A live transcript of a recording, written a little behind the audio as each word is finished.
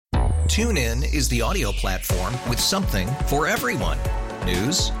TuneIn is the audio platform with something for everyone.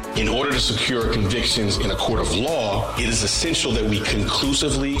 News. In order to secure convictions in a court of law, it is essential that we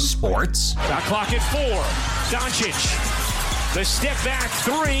conclusively. Sports. Shot clock at 4. Doncic. The step back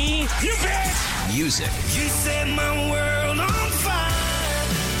 3. You bet. Music. You set my world on fire.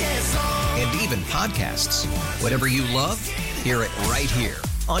 Yes, and even podcasts. Whatever you love, hear it right here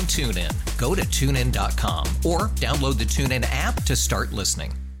on TuneIn. Go to TuneIn.com or download the TuneIn app to start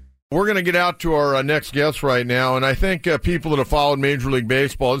listening. We're going to get out to our next guest right now, and I think people that have followed Major League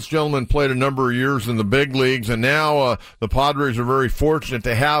Baseball, this gentleman played a number of years in the big leagues, and now the Padres are very fortunate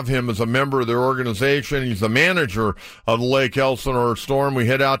to have him as a member of their organization. He's the manager of the Lake Elsinore Storm. We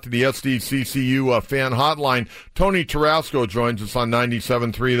head out to the SDCCU fan hotline. Tony Tarasco joins us on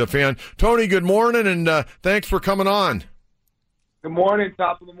 97.3 The Fan. Tony, good morning, and thanks for coming on. Good morning.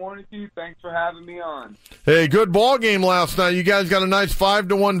 Top of the morning to you. Thanks for having me on. Hey, good ball game last night. You guys got a nice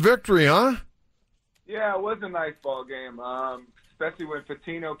 5-1 victory, huh? Yeah, it was a nice ball game, especially when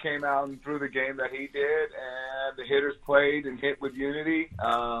Patino came out and threw the game that he did, and the hitters played and hit with unity.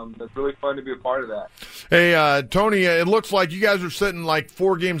 It's really fun to be a part of that. Hey, Tony, it looks like you guys are sitting like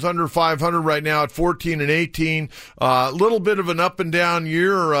 4 games under 500 right now at 14 and 18. A little bit of an up and down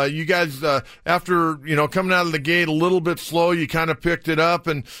year. You guys, after coming out of the gate a little bit slow, you kind of picked it up,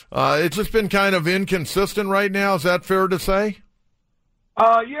 and it's just been kind of inconsistent right now. Is that fair to say?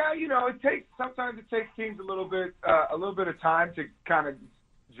 Yeah, sometimes it takes teams a little bit of time to kind of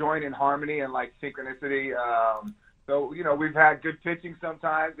join in harmony and like synchronicity. So we've had good pitching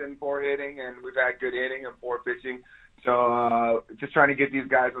sometimes and poor hitting, and we've had good hitting and poor pitching. So just trying to get these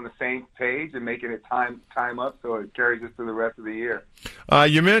guys on the same page and making it time up so it carries us through the rest of the year.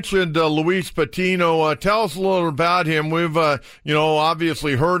 You mentioned Luis Patino. Tell us a little about him. We've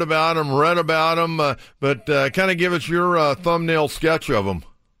obviously heard about him, read about him, but kind of give us your thumbnail sketch of him.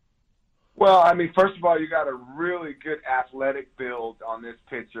 Well, I mean, first of all, you got a really good athletic build on this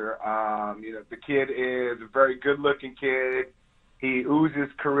pitcher. The kid is a very good-looking kid. He oozes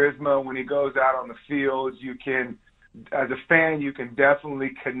charisma when he goes out on the field. As a fan, you can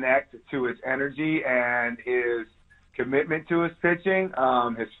definitely connect to his energy and his commitment to his pitching.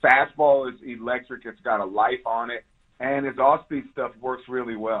 His fastball is electric. It's got a life on it. And his off-speed stuff works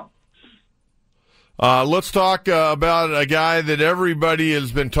really well. Let's talk about a guy that everybody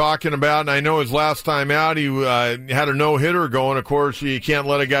has been talking about, and I know his last time out he had a no-hitter going. Of course, you can't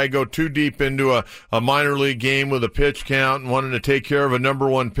let a guy go too deep into a minor league game with a pitch count and wanting to take care of a number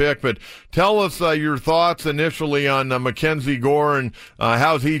 1 pick. But tell us your thoughts initially on Mackenzie Gore and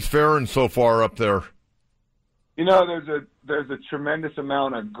how's he faring so far up there. There's a tremendous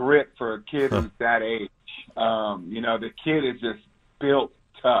amount of grit for a kid who's that age. The kid is just built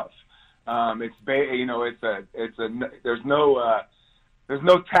tough. There's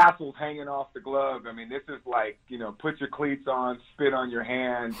no tassels hanging off the glove. I mean, this is like, put your cleats on, spit on your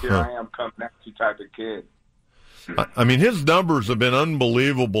hand, here I am coming at you type of kid. I mean, his numbers have been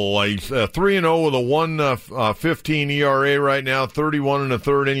unbelievable. He's 3-0 with a 1.15 ERA right now, 31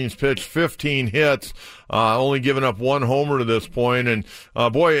 1/3 innings pitched, 15 hits, only giving up 1 homer to this point. And,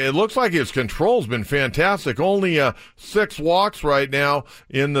 boy, it looks like his control's been fantastic. Only 6 walks right now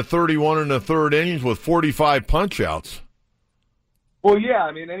in the 31 1/3 innings with 45 punch-outs. Well, yeah,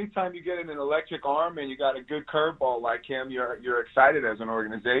 I mean, anytime you get in an electric arm and you got a good curveball like him, you're excited as an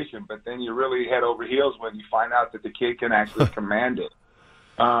organization, but then you really head over heels when you find out that the kid can actually command it.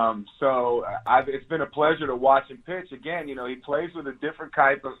 It's been a pleasure to watch him pitch. Again, he plays with a different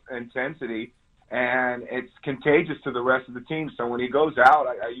type of intensity, and it's contagious to the rest of the team. So when he goes out,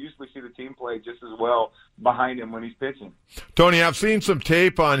 I usually see the team play just as well behind him when he's pitching. Tony, I've seen some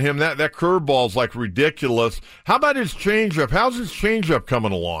tape on him. That curveball's like ridiculous. How about his changeup? How's his changeup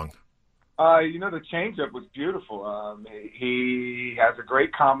coming along? The changeup was beautiful. He has a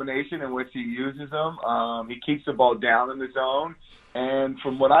great combination in which he uses them. He keeps the ball down in the zone. And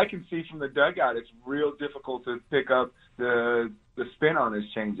from what I can see from the dugout, it's real difficult to pick up the spin on his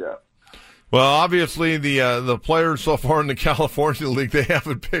changeup. Well, obviously the players so far in the California League, they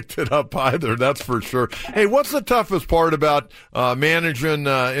haven't picked it up either, that's for sure. Hey, what's the toughest part about managing in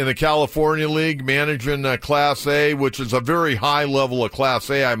the California League, managing Class A, which is a very high level of Class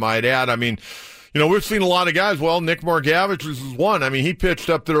A, I might add? I mean, we've seen a lot of guys. Well, Nick Margavich is one. I mean, he pitched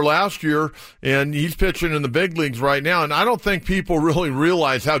up there last year, and he's pitching in the big leagues right now. And I don't think people really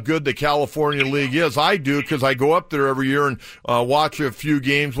realize how good the California League is. I do, because I go up there every year and watch a few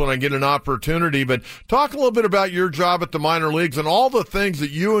games when I get an opportunity. But talk a little bit about your job at the minor leagues and all the things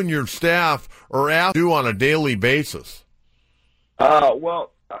that you and your staff are asked to do on a daily basis.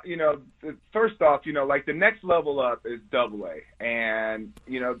 First off, like the next level up is Double-A. And,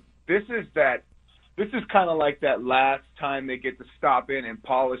 this is kind of like that last time they get to stop in and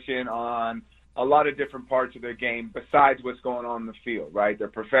polish in on a lot of different parts of their game besides what's going on in the field, right? Their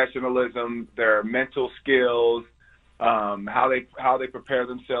professionalism, their mental skills, how they prepare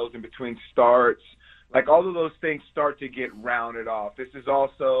themselves in between starts. Like, all of those things start to get rounded off. This is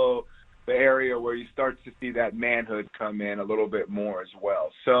also the area where you start to see that manhood come in a little bit more as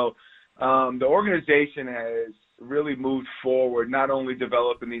well. So the organization has really moved forward, not only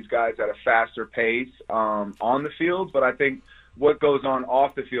developing these guys at a faster pace on the field, but I think what goes on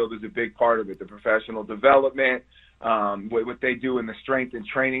off the field is a big part of it. The professional development, what they do in the strength and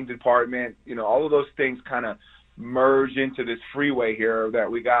training department, all of those things kind of merge into this freeway here that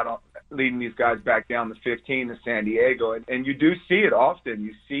we got leading these guys back down the 15 to San Diego. And you do see it often.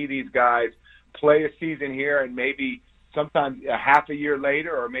 You see these guys play a season here, and maybe sometimes a half a year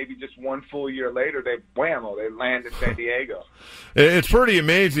later, or maybe just one full year later, they land in San Diego. It's pretty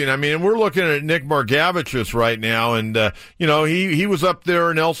amazing. I mean, we're looking at Nick Margevicius right now, and he was up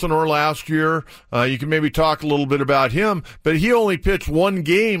there in Elsinore last year. You can maybe talk a little bit about him, but he only pitched one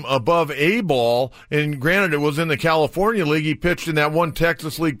game above A ball, and granted, it was in the California League. He pitched in that one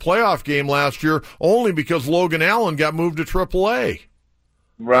Texas League playoff game last year only because Logan Allen got moved to AAA.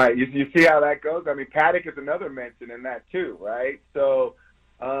 Right. You see how that goes? I mean, Paddock is another mention in that too, right? So,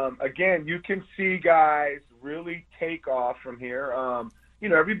 again, you can see guys really take off from here.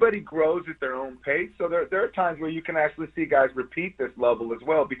 Everybody grows at their own pace. So there are times where you can actually see guys repeat this level as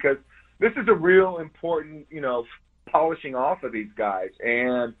well, because this is a real important, polishing off of these guys.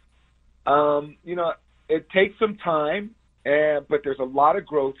 And, it takes some time. But there's a lot of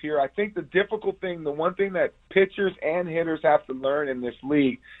growth here. I think the one thing that pitchers and hitters have to learn in this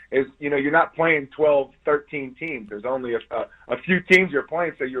league is, you're not playing 12, 13 teams. There's only a few teams you're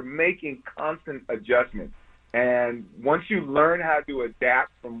playing, so you're making constant adjustments. And once you learn how to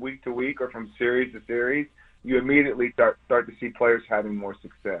adapt from week to week or from series to series, you immediately start to see players having more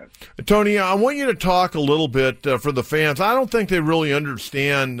success. Tony, I want you to talk a little bit for the fans. I don't think they really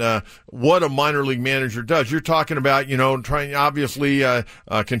understand what a minor league manager does. You're talking about, trying obviously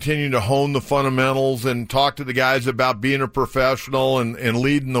continuing to hone the fundamentals and talk to the guys about being a professional and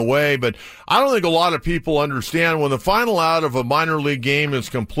leading the way. But I don't think a lot of people understand when the final out of a minor league game is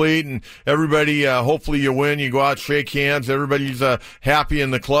complete and everybody, hopefully you win, you go out, shake hands, everybody's happy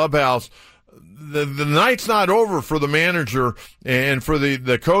in the clubhouse. The night's not over for the manager and for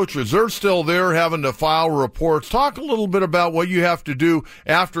the coaches. They're still there having to file reports. Talk a little bit about what you have to do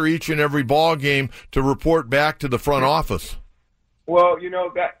after each and every ball game to report back to the front office. Well,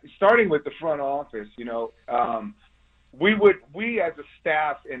 that starting with the front office, we as a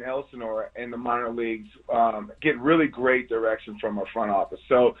staff in Elsinore in the minor leagues get really great direction from our front office.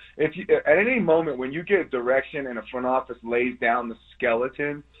 So if you, at any moment when you get direction and a front office lays down the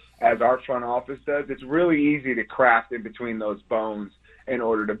skeleton, as our front office does, it's really easy to craft in between those bones in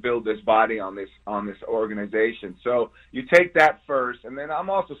order to build this body on this organization. So you take that first, and then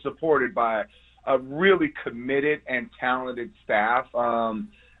I'm also supported by a really committed and talented staff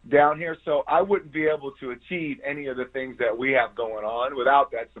down here. So I wouldn't be able to achieve any of the things that we have going on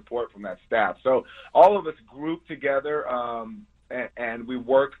without that support from that staff. So all of us group together and we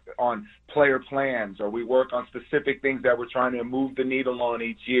work on player plans, or we work on specific things that we're trying to move the needle on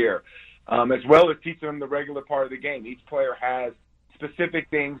each year, as well as teach them the regular part of the game. Each player has specific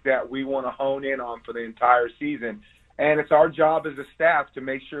things that we want to hone in on for the entire season, and it's our job as a staff to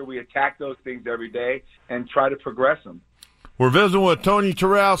make sure we attack those things every day and try to progress them. We're visiting with Tony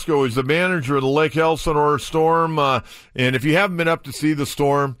Tarasco. He's the manager of the Lake Elsinore Storm, and if you haven't been up to see the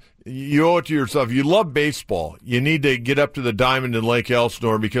Storm, you owe it to yourself. You love baseball. You need to get up to the Diamond in Lake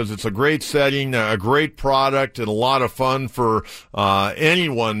Elsinore because it's a great setting, a great product, and a lot of fun for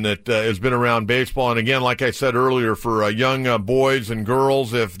anyone that has been around baseball. And again, like I said earlier, for young boys and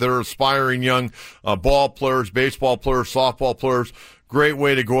girls, if they're aspiring young ball players, baseball players, softball players, great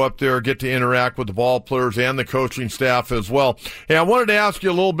way to go up there, get to interact with the ball players and the coaching staff as well. Hey, I wanted to ask you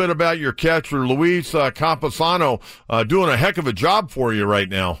a little bit about your catcher, Luis Campusano, doing a heck of a job for you right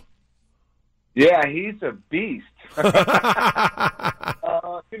now. Yeah, he's a beast.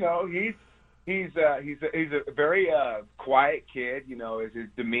 He's a very quiet kid. His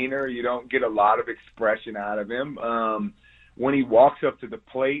demeanor, you don't get a lot of expression out of him. When he walks up to the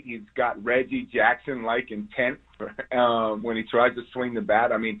plate, he's got Reggie Jackson-like intent when he tries to swing the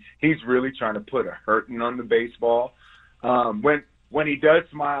bat. I mean, he's really trying to put a hurting on the baseball. When he does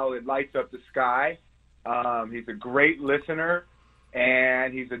smile, it lights up the sky. He's a great listener.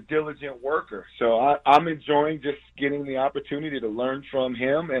 and he's a diligent worker. So I'm enjoying just getting the opportunity to learn from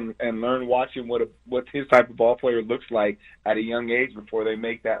him and learn watching what his type of ball player looks like at a young age before they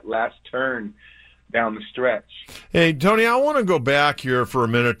make that last turn down the stretch. Hey, Tony, I want to go back here for a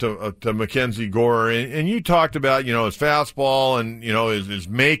minute to Mackenzie Gore, and you talked about, his fastball and, his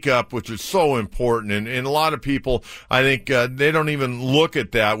makeup, which is so important, and a lot of people, I think, they don't even look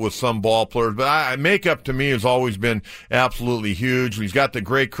at that with some ball players, but makeup to me has always been absolutely huge. He's got the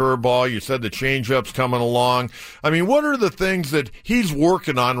great curveball. You said the changeup's coming along. I mean, what are the things that he's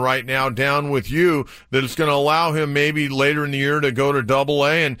working on right now down with you that is going to allow him maybe later in the year to go to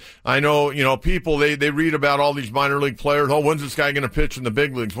Double-A? And I know, people, they read about all these minor league players. Oh, when's this guy going to pitch in the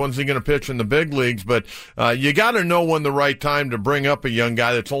big leagues? When's he going to pitch in the big leagues? But you got to know when the right time to bring up a young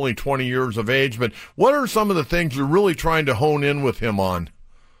guy that's only 20 years of age. But what are some of the things you're really trying to hone in with him on?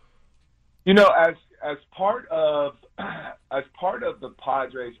 As part of the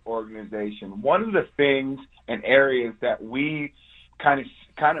Padres organization, one of the things and areas that we kind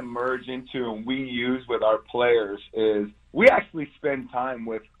of merge into and we use with our players is we actually spend time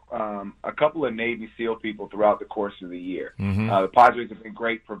with a couple of Navy SEAL people throughout the course of the year. Mm-hmm. The Padres have been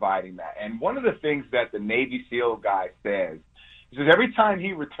great providing that. And one of the things that the Navy SEAL guy says is that every time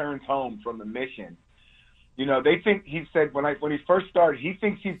he returns home from the mission, they think, he said when he first started, he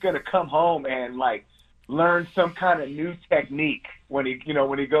thinks he's going to come home and learn some kind of new technique when he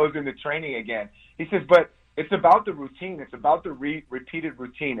goes into training again. He says, but it's about the routine. It's about the repeated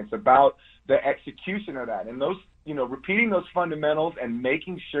routine. It's about the execution of that. And those, repeating those fundamentals and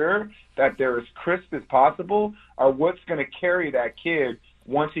making sure that they're as crisp as possible are what's going to carry that kid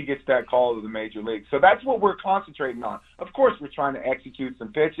once he gets that call to the major league. So that's what we're concentrating on. Of course, we're trying to execute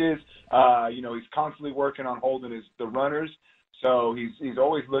some pitches. He's constantly working on holding the runners. So he's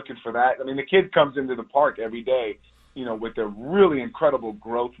always looking for that. I mean, the kid comes into the park every day, with a really incredible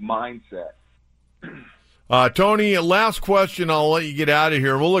growth mindset. Tony, last question. I'll let you get out of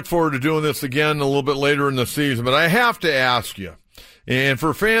here. We'll look forward to doing this again a little bit later in the season. But I have to ask you, and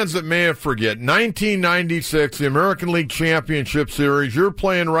for fans that may have forget, 1996, the American League Championship Series, you're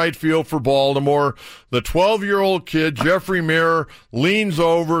playing right field for Baltimore. The 12-year-old kid, Jeffrey Mayer, leans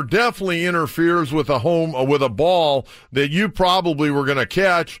over, definitely interferes with a ball that you probably were going to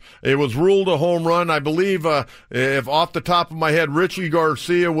catch. It was ruled a home run. I believe, if off the top of my head, Richie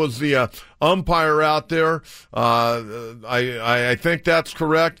Garcia was the umpire out there. I think that's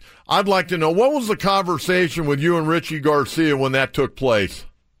correct. I'd like to know, what was the conversation with you and Richie Garcia when that took place?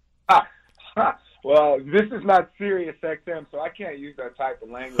 Well, this is not Sirius XM, so I can't use that type of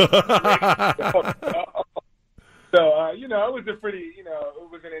language. So, it was a pretty, it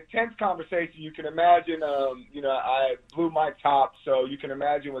was an intense conversation. You can imagine, I blew my top, so you can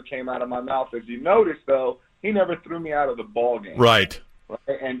imagine what came out of my mouth. As you noticed, though, he never threw me out of the ball game. Right.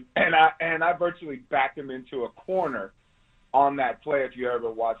 And I virtually backed him into a corner on that play if you ever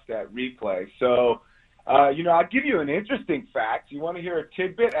watched that replay. So, I'll give you an interesting fact. You want to hear a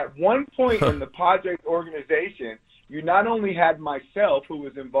tidbit? At one point in the Padres organization, you not only had myself, who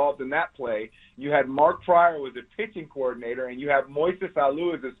was involved in that play, you had Mark Pryor, who was a pitching coordinator, and you have Moises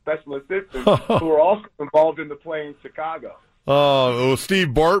Alou as a special assistant, who were also involved in the play in Chicago. Oh, it was Steve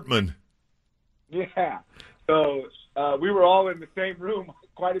Bartman. Yeah. So we were all in the same room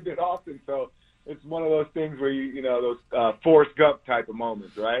quite a bit often, so it's one of those things where those Forrest Gump type of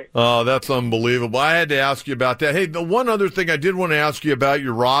moments, right? Oh, that's unbelievable. I had to ask you about that. Hey, the one other thing I did want to ask you about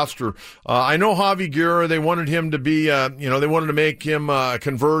your roster. I know Javi Guerra, they wanted him to be, they wanted to make him a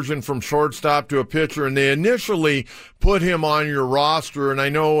conversion from shortstop to a pitcher, and they initially put him on your roster, and I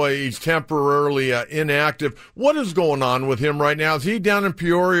know he's temporarily inactive. What is going on with him right now? Is he down in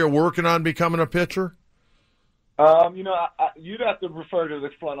Peoria working on becoming a pitcher? You'd have to refer to the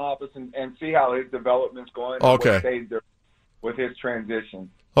front office and see how his development's going. Okay. And what stage they're with his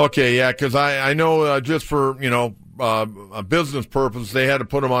transition. Okay, yeah, because I know just for, a business purpose, they had to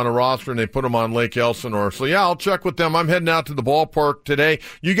put him on a roster, and they put him on Lake Elsinore. So, yeah, I'll check with them. I'm heading out to the ballpark today.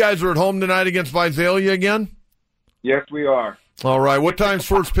 You guys are at home tonight against Visalia again? Yes, we are. All right. What time's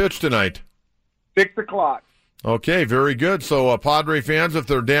first pitch tonight? 6 o'clock. Okay, very good. So, Padre fans, if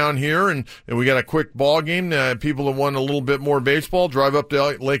they're down here and we got a quick ball game, people that want a little bit more baseball, drive up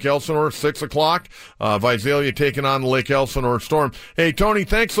to Lake Elsinore, 6 o'clock. Visalia taking on the Lake Elsinore Storm. Hey, Tony,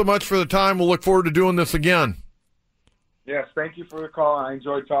 thanks so much for the time. We'll look forward to doing this again. Yes, thank you for the call. I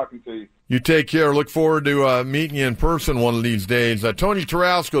enjoyed talking to you. You take care. Look forward to meeting you in person one of these days. Tony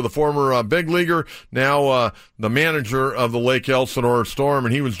Tarasco, the former big leaguer, now the manager of the Lake Elsinore Storm,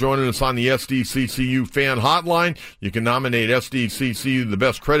 and he was joining us on the SDCCU fan hotline. You can nominate SDCCU the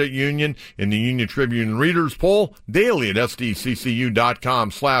best credit union in the Union Tribune Readers Poll daily at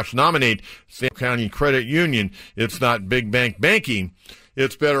sdccu.com/nominate. Sam County Credit Union. It's not big bank banking.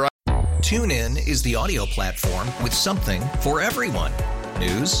 It's better. TuneIn is the audio platform with something for everyone.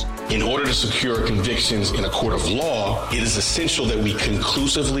 News. In order to secure convictions in a court of law, it is essential that we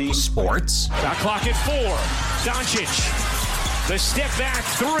conclusively. Sports. Shot clock at 4. Doncic. The step back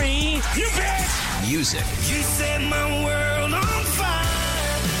 3. You bet. Music. You set my world on fire.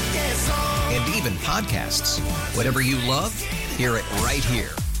 Yes, and even podcasts. Whatever you love, hear it right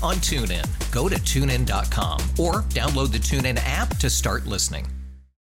here on TuneIn. Go to TuneIn.com or download the TuneIn app to start listening.